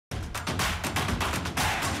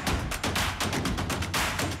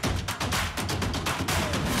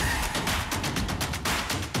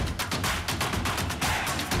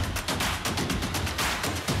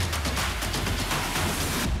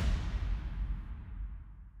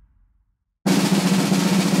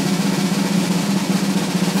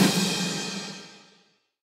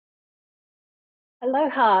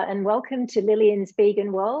Aloha and welcome to Lillian's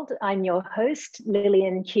Vegan World. I'm your host,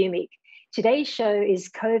 Lillian Cumic. Today's show is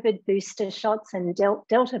COVID booster shots and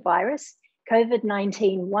Delta virus,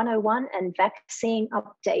 COVID-19 101 and vaccine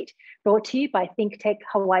update, brought to you by ThinkTech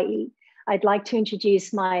Hawaii. I'd like to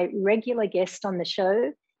introduce my regular guest on the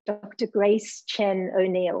show, Dr. Grace Chen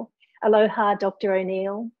O'Neil. Aloha, Dr.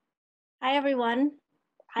 O'Neil. Hi, everyone.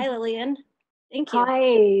 Hi, Lillian. Thank you.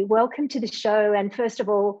 Hi, welcome to the show. And first of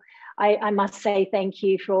all, I must say thank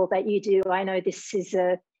you for all that you do. I know this is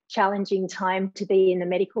a challenging time to be in the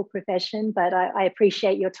medical profession, but I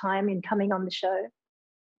appreciate your time in coming on the show.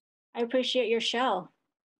 I appreciate your show.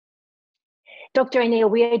 Dr. O'Neil,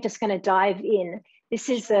 we are just going to dive in. This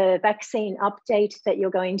is a vaccine update that you're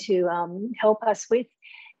going to help us with.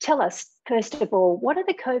 Tell us, first of all, what are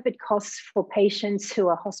the COVID costs for patients who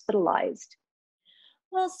are hospitalized?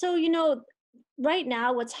 Well, so, right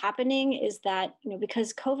now what's happening is that,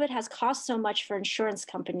 because COVID has cost so much for insurance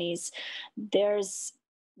companies, there's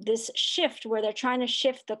this shift where they're trying to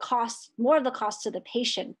shift the cost, more of the cost to the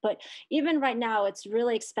patient. But even right now, it's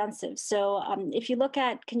really expensive. So if you look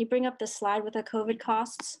at, can you bring up the slide with the COVID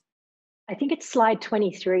costs? I think it's slide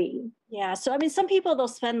 23. Yeah, so some people, they'll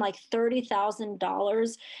spend like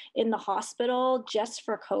 $30,000 in the hospital just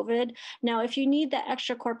for COVID. Now, if you need the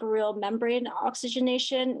extracorporeal membrane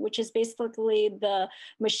oxygenation, which is basically the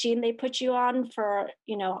machine they put you on for,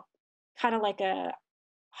 kind of like a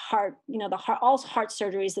heart, all heart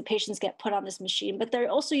surgeries, the patients get put on this machine, but they're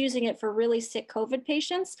also using it for really sick COVID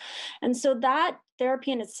patients. And so that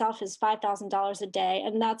therapy in itself is $5,000 a day.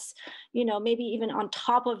 And that's, maybe even on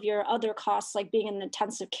top of your other costs, like being in an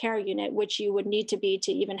intensive care unit, which you would need to be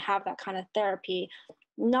to even have that kind of therapy.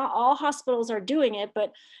 Not all hospitals are doing it,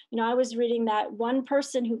 but, I was reading that one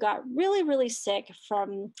person who got really, really sick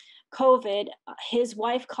from COVID, his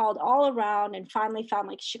wife called all around and finally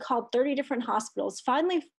found, she called 30 different hospitals,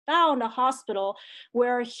 finally found a hospital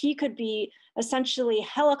where he could be essentially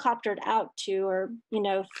helicoptered out to, or,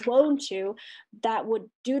 flown to, that would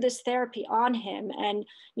do this therapy on him. And,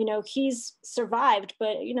 he's survived,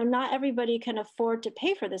 but, not everybody can afford to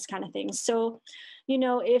pay for this kind of thing. So,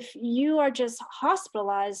 if you are just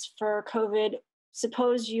hospitalized for COVID,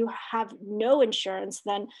 suppose you have no insurance,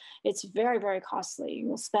 then it's very, very costly.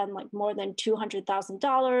 You'll spend more than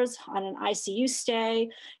 $200,000 on an ICU stay,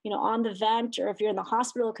 on the vent, or if you're in the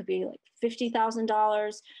hospital, it could be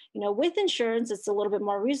 $50,000. With insurance, it's a little bit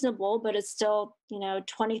more reasonable, but it's still,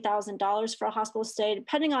 $20,000 for a hospital stay,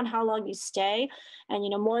 depending on how long you stay, and,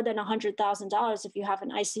 more than $100,000 if you have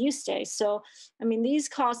an ICU stay. So, these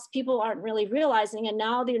costs people aren't really realizing. And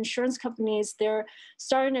now the insurance companies, they're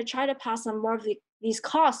starting to try to pass on more of these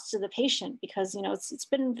costs to the patient because, it's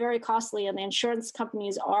been very costly and the insurance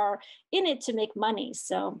companies are in it to make money.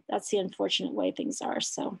 So that's the unfortunate way things are.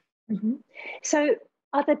 So. Mm-hmm. So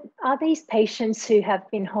are these patients who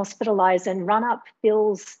have been hospitalized and run up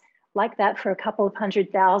bills like that for a couple of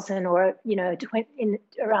 $100,000 or,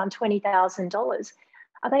 around $20,000,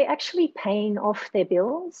 are they actually paying off their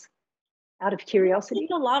bills out of curiosity? I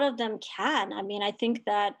think a lot of them can. I think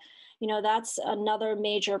that, that's another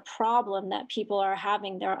major problem that people are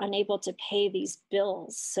having. They're unable to pay these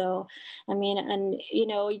bills. So,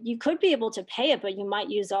 you could be able to pay it, but you might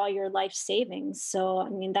use all your life savings. So,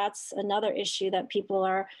 that's another issue that people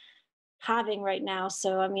are having right now.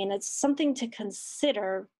 So, it's something to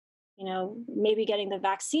consider, maybe getting the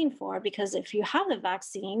vaccine for, because if you have the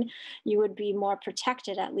vaccine, you would be more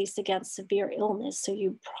protected, at least against severe illness. So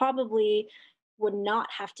you probably would not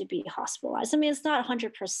have to be hospitalized. It's not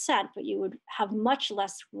 100%, but you would have much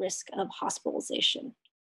less risk of hospitalization.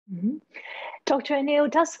 Mm-hmm. Dr. O'Neil,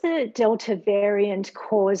 does the Delta variant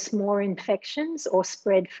cause more infections or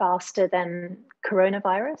spread faster than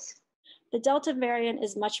coronavirus? The Delta variant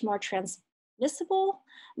is much more transmissible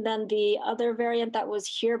than the other variant that was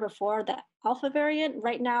here before, the Alpha variant.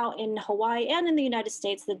 Right now in Hawaii and in the United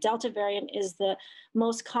States, the Delta variant is the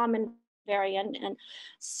most common variant. And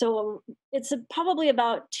so it's probably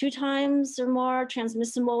about 2 times or more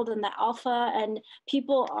transmissible than the Alpha, and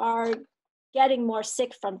people are getting more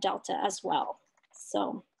sick from Delta as well.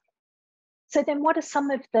 So then what are some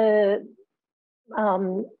of the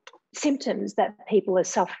symptoms that people are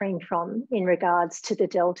suffering from in regards to the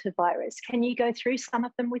Delta virus? Can you go through some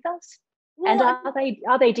of them with us? Well, and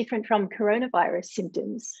are they different from coronavirus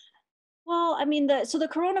symptoms? Well, the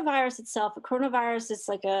coronavirus itself, a coronavirus is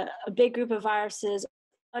like a big group of viruses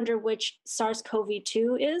under which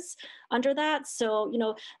SARS-CoV-2 is under that. So,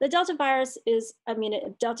 the Delta virus is,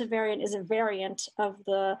 Delta variant is a variant of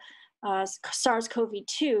the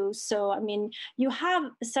SARS-CoV-2. So, I mean, you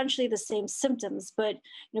have essentially the same symptoms, but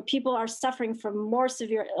people are suffering from more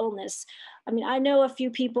severe illness. I mean, I know a few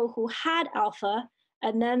people who had alpha,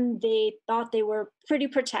 and then they thought they were pretty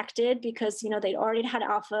protected because they'd already had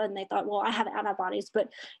alpha, and they thought, well, I have antibodies, but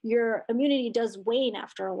your immunity does wane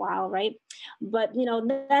after a while, right? But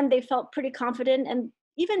then they felt pretty confident, and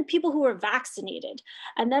even people who were vaccinated,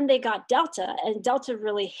 and then they got Delta, and Delta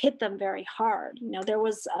really hit them very hard. There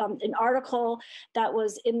was an article that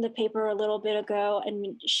was in the paper a little bit ago,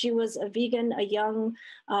 and she was a vegan, a young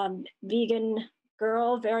vegan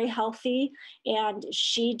girl, very healthy, and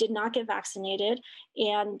she did not get vaccinated,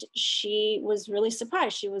 and she was really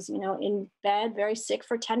surprised. She was in bed, very sick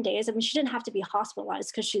for 10 days. I mean, she didn't have to be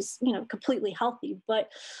hospitalized because she's completely healthy,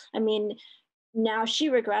 but I mean, now she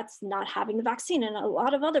regrets not having the vaccine, and a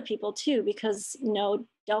lot of other people too, because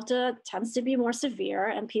Delta tends to be more severe,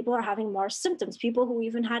 and people are having more symptoms. People who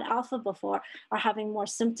even had alpha before are having more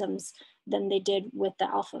symptoms than they did with the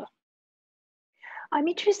alpha. I'm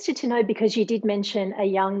interested to know, because you did mention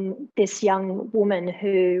this young woman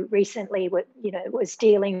who recently was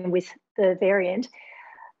dealing with the variant.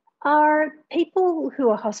 Are people who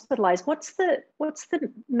are hospitalized, what's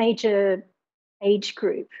the major age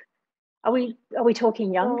group? Are we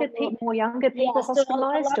talking younger people, more younger people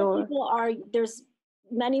hospitalized? So a lot of people there's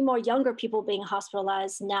many more younger people being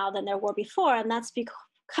hospitalized now than there were before, and that's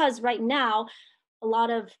because right now a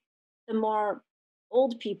lot of the more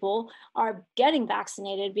old people are getting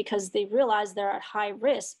vaccinated because they realize they're at high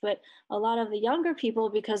risk. But a lot of the younger people,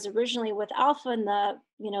 because originally with alpha and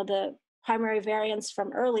the primary variants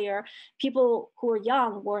from earlier, people who were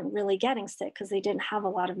young weren't really getting sick because they didn't have a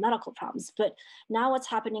lot of medical problems. But now what's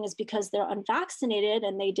happening is, because they're unvaccinated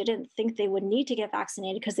and they didn't think they would need to get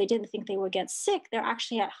vaccinated because they didn't think they would get sick, they're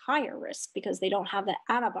actually at higher risk because they don't have the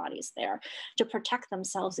antibodies there to protect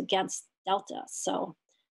themselves against Delta. So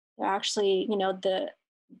they're actually,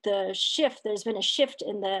 the shift, there's been a shift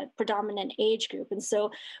in the predominant age group. And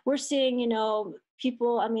so we're seeing,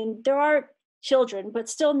 people, I mean, there are children, but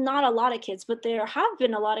still not a lot of kids, but there have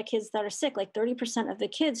been a lot of kids that are sick. Like 30% of the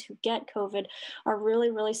kids who get COVID are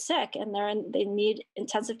really, really sick, and they need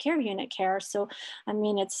intensive care unit care. So, I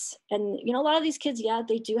mean, a lot of these kids, yeah,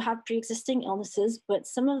 they do have pre-existing illnesses, but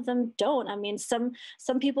some of them don't. I mean, some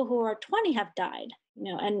people who are 20 have died,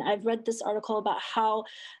 and I've read this article about how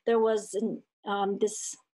there was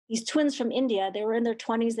these twins from India. They were in their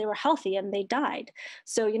 20s, they were healthy, and they died.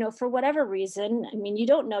 So, for whatever reason, I mean, you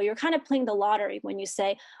don't know. You're kind of playing the lottery when you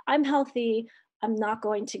say, I'm healthy, I'm not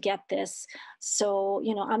going to get this. So,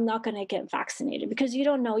 I'm not going to get vaccinated, because you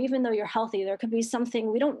don't know, even though you're healthy, there could be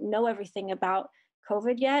something. We don't know everything about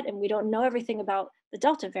COVID yet, and we don't know everything about the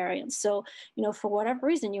Delta variant. So, for whatever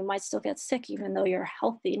reason, you might still get sick even though you're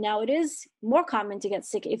healthy. Now, it is more common to get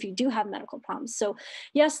sick if you do have medical problems. So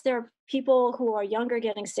yes, there are people who are younger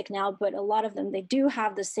getting sick now, but a lot of them, they do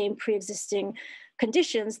have the same pre-existing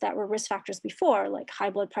conditions that were risk factors before, like high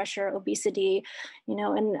blood pressure, obesity,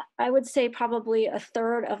 and I would say probably a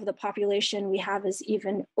third of the population we have is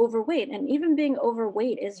even overweight. And even being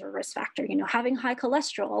overweight is a risk factor, having high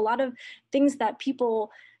cholesterol, a lot of things that people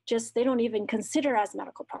they don't even consider as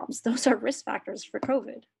medical problems. Those are risk factors for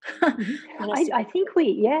COVID. I think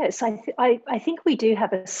I think we do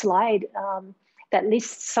have a slide that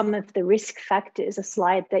lists some of the risk factors, a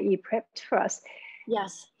slide that you prepped for us.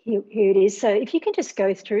 Yes. Here it is. So if you can just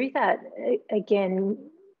go through that again,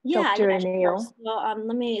 Dr. O'Neil.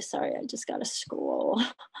 Sure. Sorry, I just got to scroll.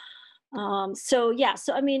 So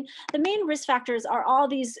I mean, the main risk factors are all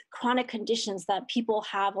these chronic conditions that people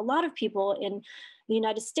have, a lot of people in the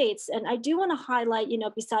United States. And I do want to highlight,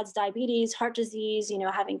 besides diabetes, heart disease,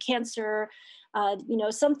 having cancer,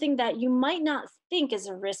 something that you might not think is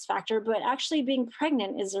a risk factor, but actually being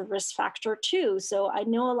pregnant is a risk factor too. So I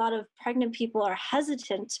know a lot of pregnant people are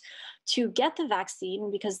hesitant to get the vaccine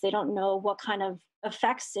because they don't know what kind of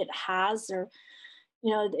effects it has, or,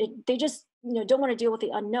 they just, don't want to deal with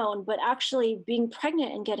the unknown. But actually being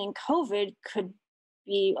pregnant and getting COVID could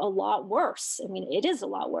be a lot worse. I mean, it is a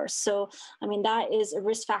lot worse. So, I mean, that is a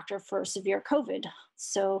risk factor for severe COVID.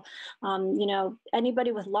 So,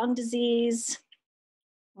 anybody with lung disease,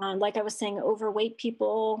 like I was saying, overweight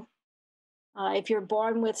people, if you're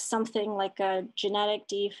born with something like a genetic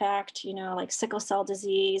defect, like sickle cell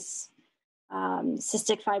disease,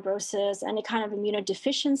 cystic fibrosis, any kind of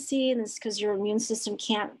immunodeficiency, and it's because your immune system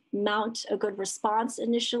can't mount a good response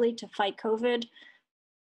initially to fight COVID.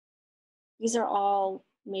 These are all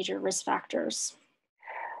major risk factors.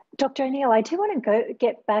 Dr. O'Neil, I do want to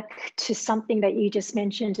get back to something that you just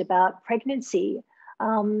mentioned about pregnancy.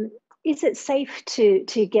 Is it safe to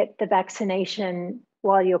get the vaccination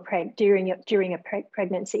while you're during a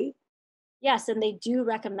pregnancy. Yes, and they do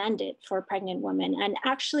recommend it for pregnant women. And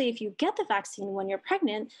actually, if you get the vaccine when you're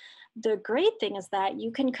pregnant, the great thing is that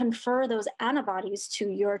you can confer those antibodies to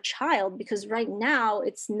your child, because right now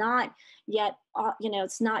it's not yet,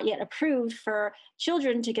 it's not yet approved for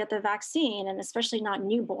children to get the vaccine, and especially not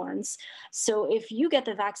newborns. So if you get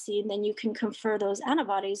the vaccine, then you can confer those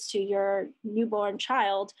antibodies to your newborn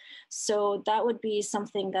child. So that would be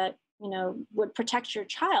something that would protect your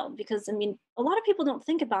child, because I mean, a lot of people don't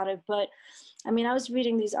think about it, but I mean, I was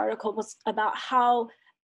reading these articles about how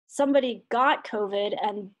somebody got COVID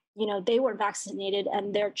and they weren't vaccinated,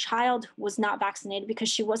 and their child was not vaccinated because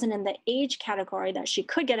she wasn't in the age category that she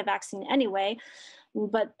could get a vaccine anyway,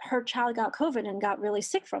 but her child got COVID and got really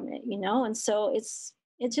sick from it, and so it's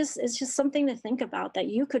just something to think about, that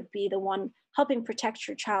you could be the one helping protect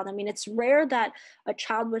your child. I mean, it's rare that a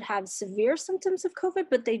child would have severe symptoms of COVID,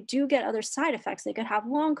 but they do get other side effects. They could have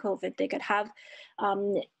long COVID. They could have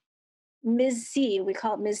MIS-C. We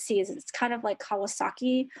call it MIS-C. It's kind of like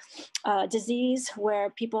Kawasaki disease, where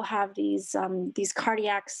people have these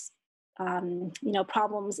cardiac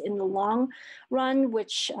problems in the long run,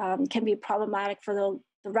 which can be problematic for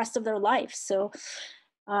the rest of their life. So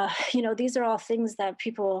these are all things that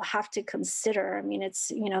people have to consider. I mean,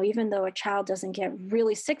 it's, even though a child doesn't get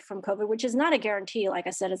really sick from COVID, which is not a guarantee, like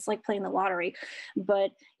I said, it's like playing the lottery,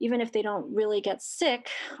 but even if they don't really get sick,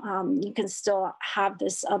 you can still have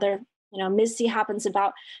this other, MIS-C happens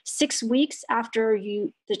about 6 weeks after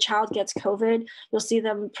the child gets COVID. You'll see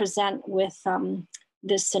them present with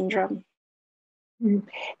this syndrome.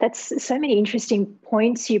 That's so many interesting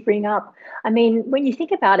points you bring up. I mean, when you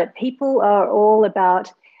think about it, people are all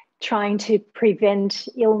about trying to prevent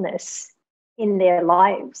illness in their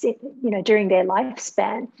lives, during their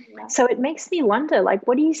lifespan. Yeah. So it makes me wonder, like,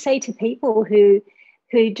 what do you say to people who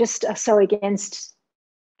just are so against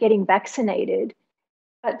getting vaccinated,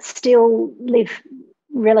 but still live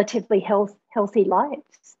relatively healthy lives?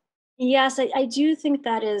 Yes, I do think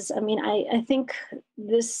that is, I mean, I think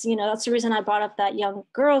this, that's the reason I brought up that young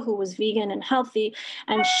girl who was vegan and healthy,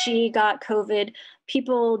 and she got COVID.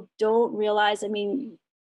 People don't realize, I mean,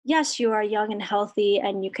 yes, you are young and healthy,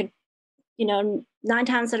 and you could, 9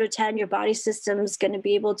 times out of 10, your body system is going to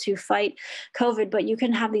be able to fight COVID, but you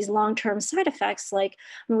can have these long-term side effects. Like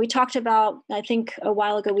when we talked about, I think a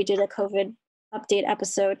while ago, we did a COVID update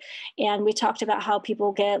episode, and we talked about how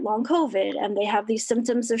people get long COVID and they have these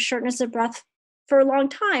symptoms of shortness of breath for a long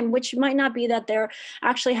time, which might not be that they're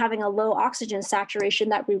actually having a low oxygen saturation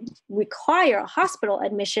that require a hospital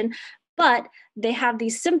admission, but they have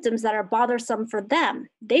these symptoms that are bothersome for them.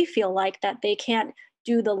 They feel like that they can't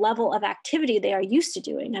do the level of activity they are used to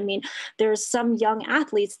doing. I mean, there's some young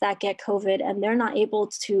athletes that get COVID and they're not able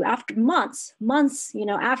to, after months,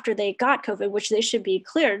 after they got COVID, which they should be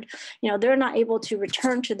cleared, they're not able to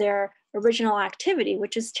return to their original activity,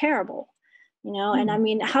 which is terrible. And I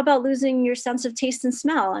mean, how about losing your sense of taste and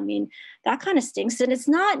smell? I mean, that kind of stinks. And it's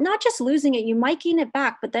not just losing it, you might gain it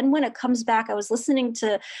back, but then when it comes back, I was listening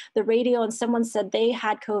to the radio and someone said they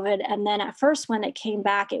had COVID. And then at first when it came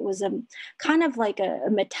back, it was a kind of like a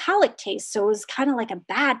metallic taste. So it was kind of like a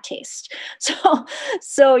bad taste. So,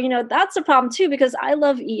 that's a problem too, because I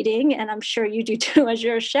love eating, and I'm sure you do too, as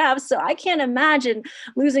you're a chef. So I can't imagine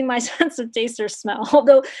losing my sense of taste or smell,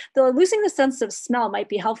 although losing the sense of smell might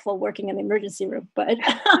be helpful working in the emergency room, but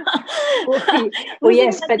well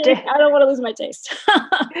yes, but I don't want to lose my taste.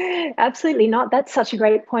 Absolutely not. That's such a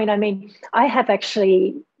great point. I mean, I have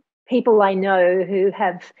actually people I know who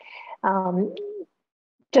have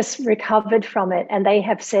just recovered from it, and they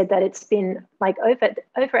have said that it's been like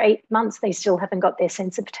over 8 months they still haven't got their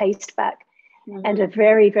sense of taste back, and are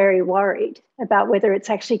very, very worried about whether it's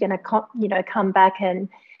actually going to come back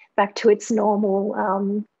to its normal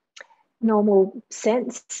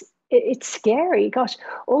sense. It's scary. Gosh,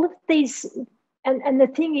 all of these, and the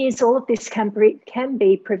thing is, all of this can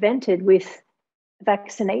be prevented with a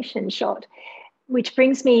vaccination shot, which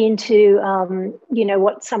brings me into,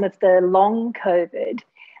 what some of the long COVID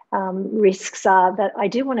risks are that I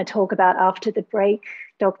do want to talk about after the break,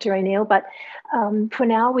 Dr. O'Neil. But for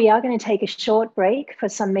now, we are going to take a short break for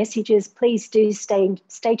some messages. Please do stay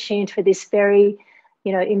tuned for this very,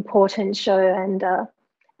 important show, and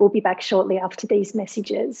we'll be back shortly after these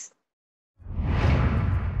messages.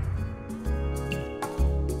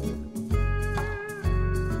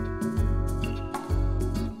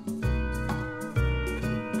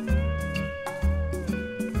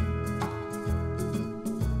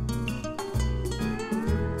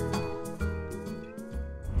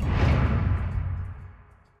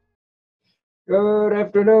 Good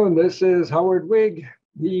afternoon. This is Howard Wigg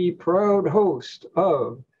the proud host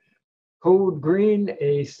of Code Green,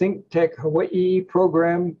 a Think Tech Hawaii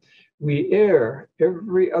program. We air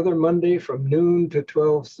every other Monday from noon to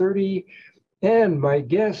 12:30, and my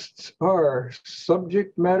guests are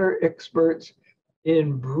subject matter experts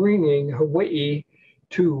in bringing Hawaii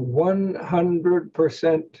to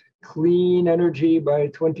 100% clean energy by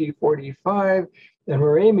 2045. And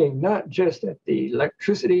we're aiming not just at the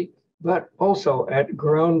electricity, but also at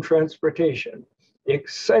ground transportation.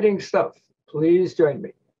 Exciting stuff. Please join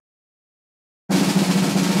me.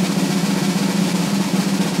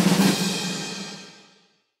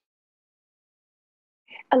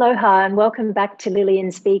 Aloha and welcome back to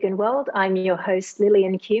Lillian's Vegan World. I'm your host,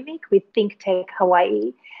 Lillian Cumic with Think Tech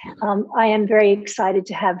Hawaii. I am very excited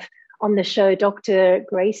to have on the show Dr.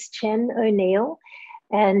 Grace Chen O'Neil,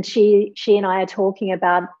 and she and I are talking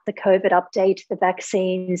about the COVID update, the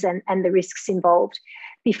vaccines and the risks involved.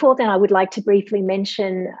 Before then, I would like to briefly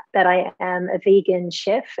mention that I am a vegan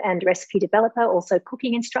chef and recipe developer, also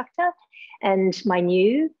cooking instructor, and my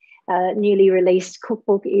newly released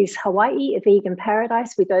cookbook is Hawaii, a Vegan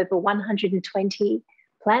Paradise, with over 120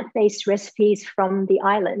 plant-based recipes from the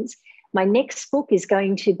islands. My next book is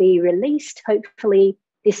going to be released, hopefully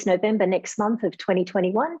this November, next month of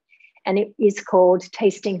 2021, and it is called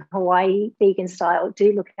Tasting Hawaii Vegan Style.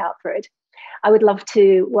 Do look out for it. I would love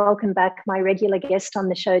to welcome back my regular guest on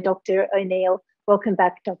the show, Dr. O'Neil. Welcome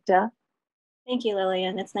back, Doctor. Thank you,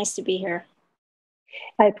 Lillian. It's nice to be here.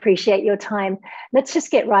 I appreciate your time. Let's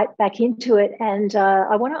just get right back into it. And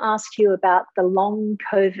I want to ask you about the long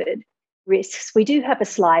COVID risks. We do have a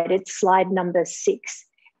slide. It's slide number 6.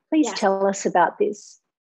 Please tell us about this.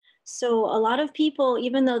 So a lot of people,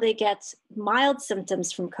 even though they get mild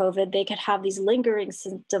symptoms from COVID, they could have these lingering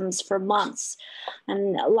symptoms for months.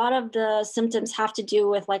 And a lot of the symptoms have to do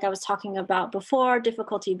with, like I was talking about before,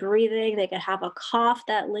 difficulty breathing. They could have a cough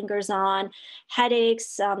that lingers on,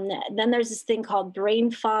 headaches. Then there's this thing called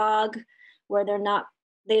brain fog, where they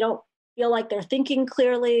don't feel like they're thinking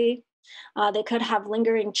clearly. They could have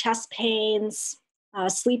lingering chest pains,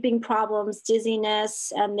 sleeping problems,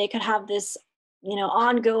 dizziness, and they could have this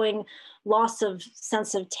ongoing loss of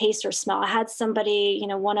sense of taste or smell. I had somebody,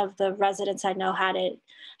 one of the residents I know had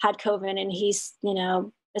COVID, and he's,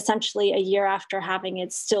 essentially a year after having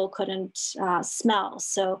it still couldn't smell.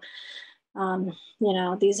 So,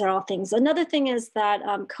 these are all things. Another thing is that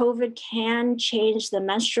COVID can change the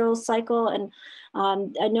menstrual cycle. And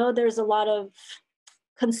I know there's a lot of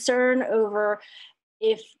concern over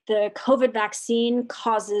if the COVID vaccine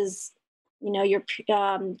causes your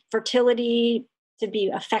fertility to be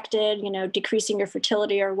affected, decreasing your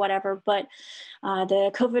fertility or whatever. But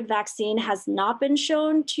the COVID vaccine has not been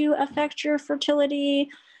shown to affect your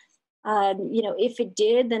fertility. If it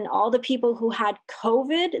did, then all the people who had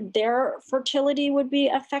COVID, their fertility would be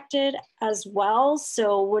affected as well.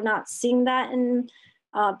 So we're not seeing that in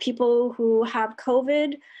people who have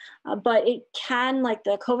COVID. But it can, like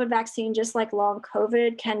the COVID vaccine, just like long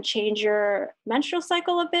COVID, can change your menstrual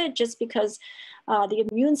cycle a bit, just because the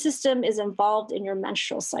immune system is involved in your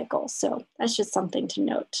menstrual cycle. So that's just something to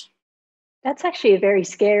note. That's actually a very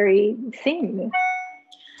scary thing.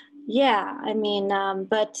 Yeah, I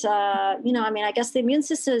guess the immune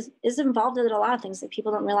system is involved in a lot of things that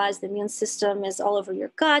people don't realize. The immune system is all over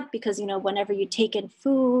your gut because, whenever you take in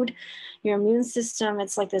food, your immune system,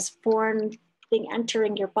 it's like this foreign thing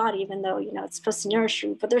entering your body, even though, it's supposed to nourish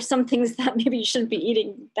you. But there's some things that maybe you shouldn't be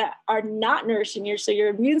eating that are not nourishing you. So your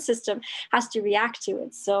immune system has to react to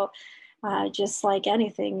it. So just like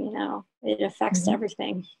anything, it affects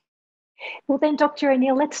everything. Well, then, Dr.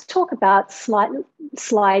 O'Neil, let's talk about slide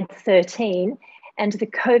 13 and the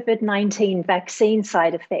COVID-19 vaccine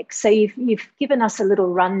side effects. So you've given us a little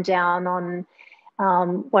rundown on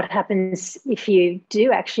what happens if you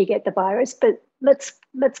do actually get the virus, but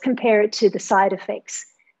let's compare it to the side effects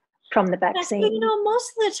from the vaccine. So,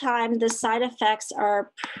 most of the time, the side effects are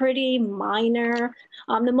pretty minor.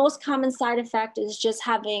 The most common side effect is just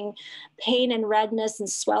having pain and redness and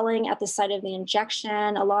swelling at the site of the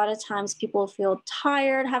injection. A lot of times people feel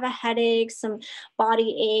tired, have a headache, some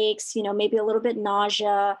body aches, maybe a little bit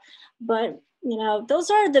nausea. But, those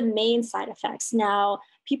are the main side effects. Now,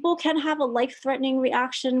 people can have a life-threatening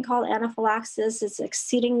reaction called anaphylaxis. It's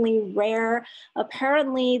exceedingly rare.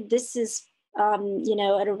 Apparently, this is at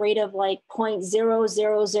a rate of like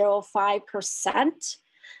 0.0005%,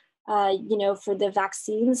 for the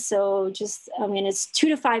vaccines. So it's 2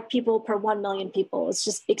 to 5 people per 1 million people. It's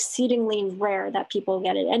just exceedingly rare that people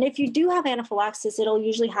get it. And if you do have anaphylaxis, it'll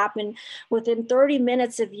usually happen within 30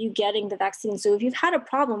 minutes of you getting the vaccine. So if you've had a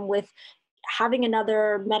problem with having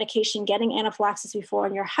another medication, getting anaphylaxis before,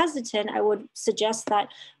 and you're hesitant, I would suggest that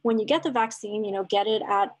when you get the vaccine, get it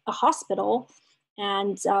at a hospital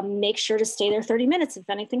and make sure to stay there 30 minutes if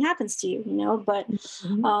anything happens to you, but,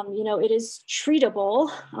 it is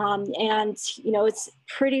treatable. And, it's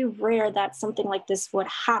pretty rare that something like this would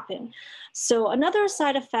happen. So another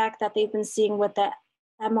side effect that they've been seeing with the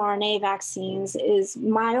mRNA vaccines is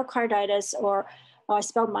myocarditis, or I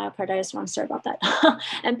spelled myocarditis wrong, sorry about that,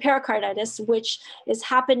 and pericarditis, which is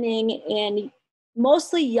happening in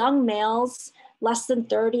mostly young males, less than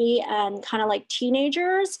 30, and kind of like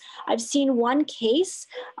teenagers. I've seen one case.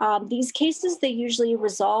 These cases, they usually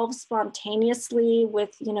resolve spontaneously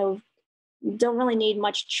with, don't really need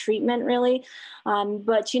much treatment really.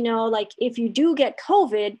 But, like if you do get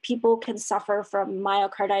COVID, people can suffer from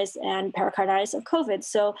myocarditis and pericarditis of COVID.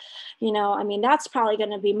 So, that's probably going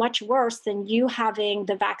to be much worse than you having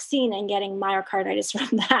the vaccine and getting myocarditis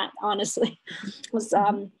from that, honestly.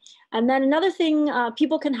 And then another thing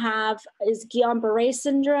people can have is Guillain-Barré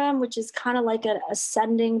syndrome, which is kind of like an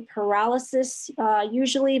ascending paralysis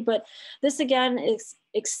usually, but this again is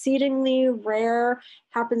exceedingly rare,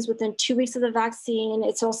 happens within 2 weeks of the vaccine.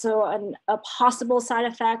 It's also a possible side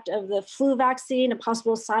effect of the flu vaccine, a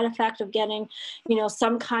possible side effect of getting,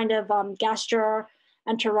 some kind of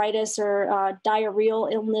gastroenteritis or diarrheal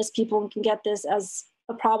illness. People can get this as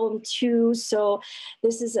a problem too. So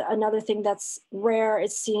this is another thing that's rare.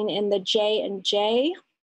 It's seen in the J&J.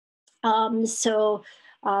 That's,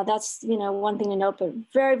 one thing to note, but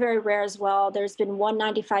very, very rare as well. There's been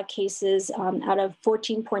 195 cases out of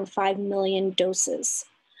 14.5 million doses.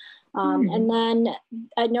 And then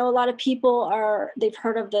I know a lot of people they've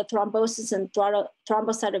heard of the thrombosis and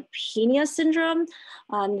thrombocytopenia syndrome.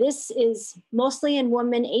 This is mostly in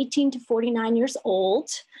women 18 to 49 years old.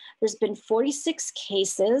 There's been 46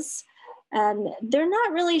 cases, and they're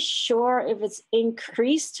not really sure if it's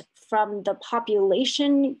increased from the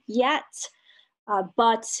population yet.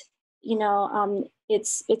 But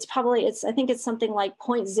it's probably, I think it's something like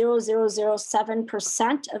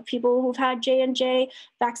 0.0007% of people who've had J&J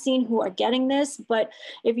vaccine who are getting this. But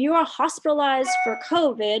if you are hospitalized for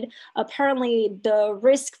COVID, apparently the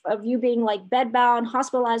risk of you being like bedbound,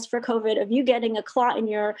 hospitalized for COVID, of you getting a clot in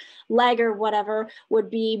your leg or whatever would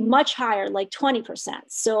be much higher, like 20%.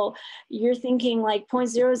 So you're thinking like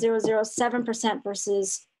 0.0007%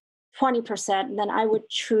 versus 20%, then I would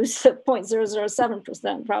choose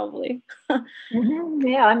 0.007% probably.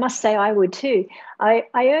 Yeah, I must say I would too. I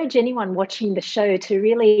urge anyone watching the show to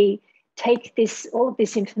really take all of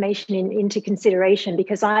this information into consideration,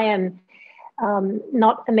 because I am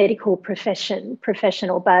not a medical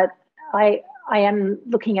professional, but I am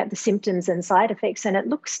looking at the symptoms and side effects, and it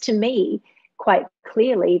looks to me quite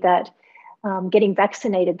clearly that getting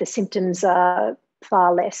vaccinated, the symptoms are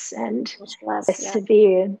far less and less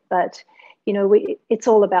severe. But it's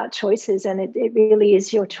all about choices, and it really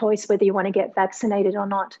is your choice whether you want to get vaccinated or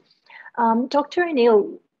not. Dr.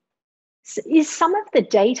 O'Neil, is some of the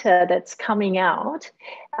data that's coming out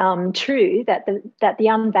true, that the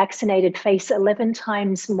unvaccinated face 11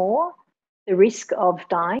 times more the risk of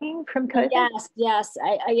dying from COVID? Yes,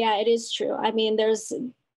 yeah, it is true. I mean, there's,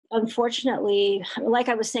 unfortunately, like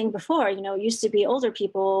I was saying before, it used to be older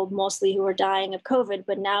people mostly who were dying of COVID,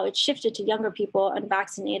 but now it's shifted to younger people,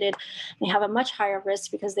 unvaccinated. They have a much higher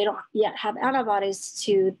risk because they don't yet have antibodies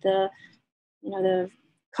to the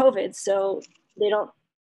COVID. So they don't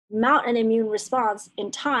mount an immune response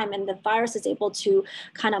in time, and the virus is able to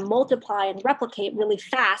kind of multiply and replicate really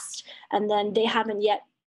fast. And then they haven't yet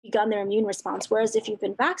begun their immune response. Whereas if you've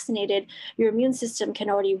been vaccinated, your immune system can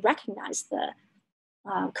already recognize the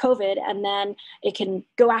COVID, and then it can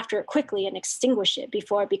go after it quickly and extinguish it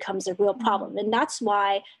before it becomes a real problem. And that's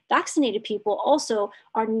why vaccinated people also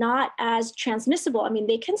are not as transmissible. I mean,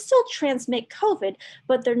 they can still transmit COVID,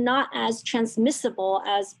 but they're not as transmissible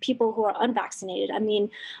as people who are unvaccinated. I mean,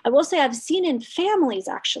 I will say I've seen in families,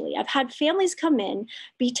 actually, I've had families come in,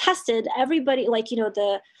 be tested, everybody,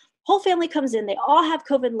 the whole family comes in, they all have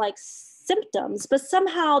COVID-like symptoms, but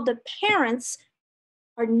somehow the parents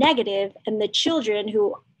are negative, and the children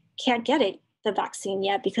who can't get the vaccine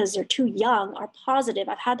yet because they're too young are positive.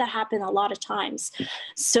 I've had that happen a lot of times.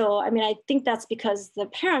 So, I mean, I think that's because the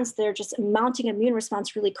parents, they're just mounting immune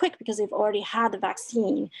response really quick because they've already had the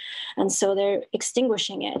vaccine. And so they're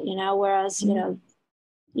extinguishing it, whereas, you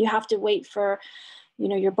have to wait for,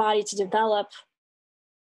 your body to develop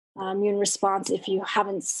immune response if you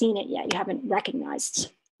haven't seen it yet. You haven't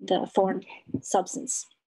recognized the foreign substance.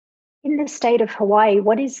 In the state of Hawaii,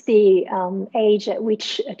 what is the age at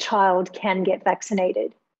which a child can get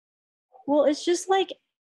vaccinated? Well, it's just like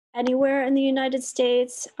anywhere in the United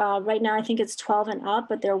States. Right now, I think it's 12 and up,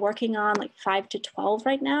 but they're working on like 5 to 12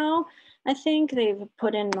 right now. I think they've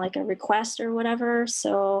put in like a request or whatever.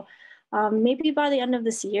 So maybe by the end of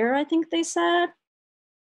this year, I think they said.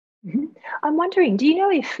 Mhm. I'm wondering, do you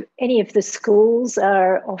know if any of the schools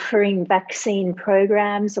are offering vaccine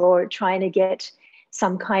programs or trying to get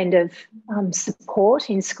some kind of support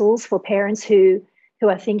in schools for parents who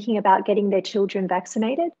are thinking about getting their children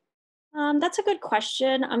vaccinated? That's a good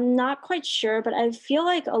question. I'm not quite sure, but I feel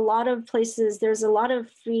like a lot of places, there's a lot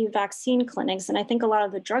of free vaccine clinics, and I think a lot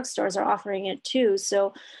of the drugstores are offering it too.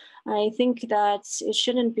 So I think that it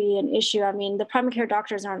shouldn't be an issue. I mean, the primary care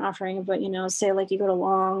doctors aren't offering it, but, say like you go to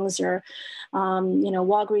Long's or,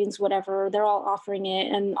 Walgreens, whatever, they're all offering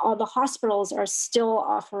it. And all the hospitals are still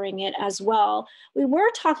offering it as well. We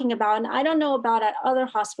were talking about, and I don't know about at other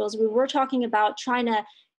hospitals, we were talking about trying to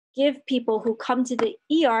give people who come to the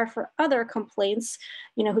ER for other complaints,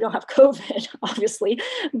 who don't have COVID, obviously,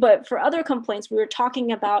 but for other complaints, we were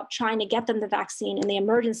talking about trying to get them the vaccine in the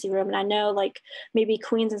emergency room. And I know like maybe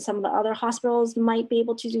Queens and some of the other hospitals might be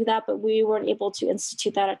able to do that, but we weren't able to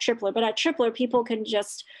institute that at Tripler. But at Tripler, people can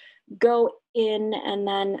just go in and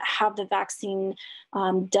then have the vaccine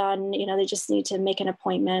done. They just need to make an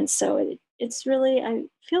appointment. So it's really, I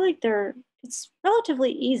feel like it's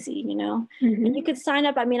relatively easy, and you could sign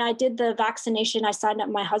up. I mean, I did the vaccination. I signed up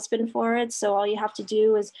my husband for it. So all you have to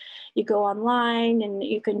do is you go online and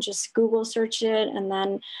you can just Google search it. And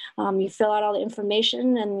then you fill out all the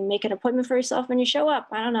information and make an appointment for yourself when you show up.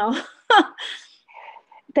 I don't know.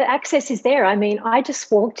 The access is there. I mean, I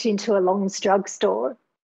just walked into a Long's drugstore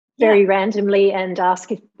very randomly and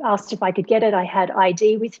asked if I could get it. I had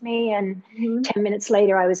ID with me, and 10 minutes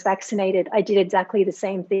later I was vaccinated. I did exactly the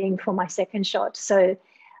same thing for my second shot. So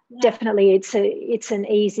definitely it's an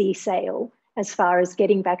easy sale as far as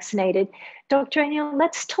getting vaccinated. Dr. O'Neil,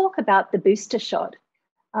 let's talk about the booster shot.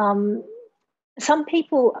 Some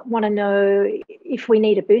people want to know, if we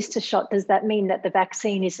need a booster shot, does that mean that the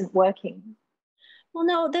vaccine isn't working? Well,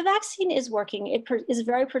 no, the vaccine is working. It is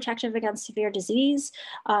very protective against severe disease.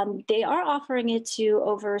 They are offering it to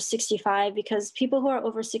over 65 because people who are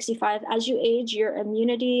over 65, as you age, your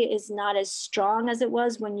immunity is not as strong as it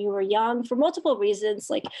was when you were young for multiple reasons.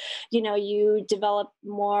 Like, you develop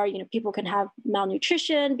more, people can have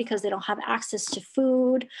malnutrition because they don't have access to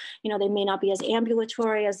food. They may not be as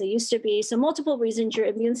ambulatory as they used to be. So multiple reasons, your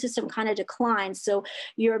immune system kind of declines. So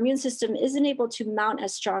your immune system isn't able to mount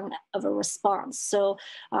as strong of a response. So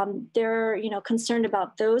they're, concerned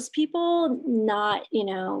about those people, not,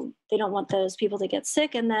 they don't want those people to get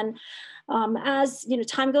sick. And then as,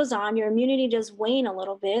 time goes on, your immunity does wane a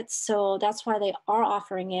little bit. So that's why they are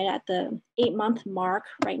offering it at the 8-month mark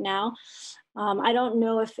right now. I don't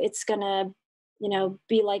know if it's going to,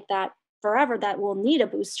 be like that forever, that will need a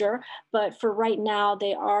booster. But for right now,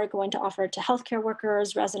 they are going to offer it to healthcare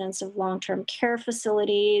workers, residents of long-term care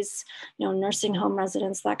facilities, nursing home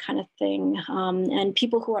residents, that kind of thing. And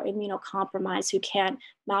people who are immunocompromised, who can't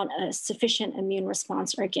mount a sufficient immune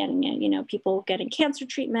response are getting it. People getting cancer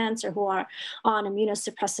treatments or who are on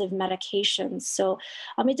immunosuppressive medications. So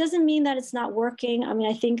it doesn't mean that it's not working. I mean,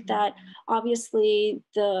 I think that obviously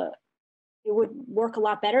it would work a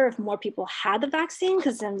lot better if more people had the vaccine,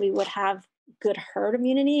 because then we would have good herd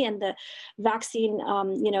immunity, and the vaccine,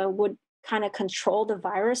 would kind of control the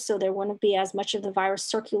virus. So there wouldn't be as much of the virus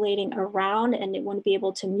circulating around, and it wouldn't be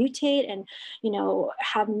able to mutate and,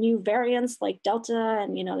 have new variants like Delta,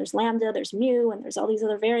 and, there's Lambda, there's Mu, and there's all these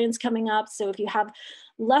other variants coming up. So if you have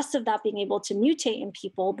less of that being able to mutate in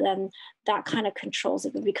people, then that kind of controls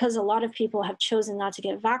it. But because a lot of people have chosen not to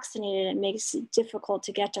get vaccinated, it makes it difficult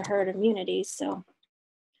to get to herd immunity. So,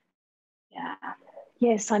 yeah.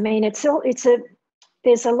 Yes, I mean,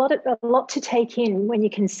 there's a lot to take in when you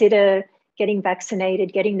consider getting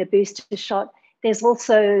vaccinated, getting the booster shot. There's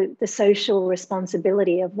also the social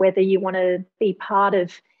responsibility of whether you want to be part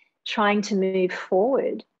of trying to move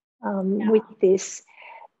forward with this.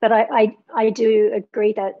 But I do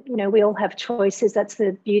agree that, we all have choices. That's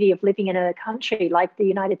the beauty of living in a country like the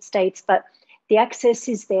United States, but the access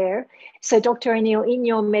is there. So Dr. O'Neil, in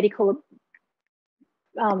your medical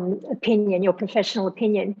opinion, your professional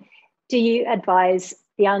opinion, do you advise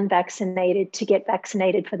the unvaccinated to get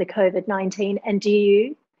vaccinated for the COVID-19? And do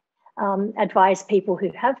you advise people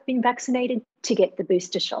who have been vaccinated to get the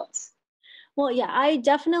booster shots? Well, yeah, I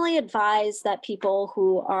definitely advise that people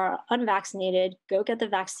who are unvaccinated go get the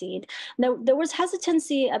vaccine. There was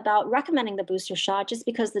hesitancy about recommending the booster shot just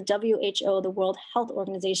because the WHO, the World Health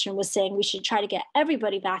Organization, was saying we should try to get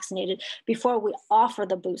everybody vaccinated before we offer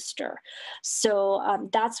the booster. So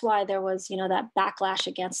that's why there was, that backlash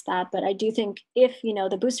against that. But I do think if,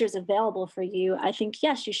 the booster is available for you, I think,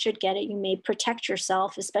 yes, you should get it. You may protect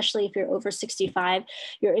yourself, especially if you're over 65,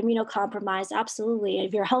 you're immunocompromised. Absolutely.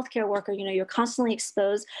 If you're a healthcare worker, you're constantly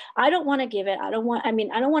exposed. I don't want to give it. I don't want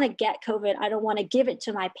to get COVID. I don't want to give it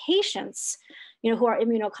to my patients, who are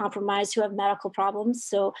immunocompromised, who have medical problems.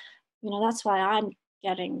 So, that's why I'm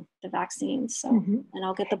getting the vaccine. So, and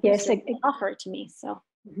I'll get the booster. Yes, offer it to me. So.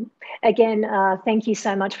 Again, thank you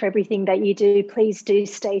so much for everything that you do. Please do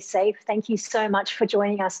stay safe. Thank you so much for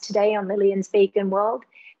joining us today on Lillian's Vegan World.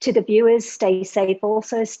 To the viewers, stay safe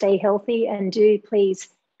also, stay healthy, and do please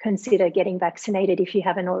consider getting vaccinated if you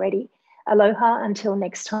haven't already. Aloha until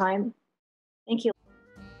next time. Thank you.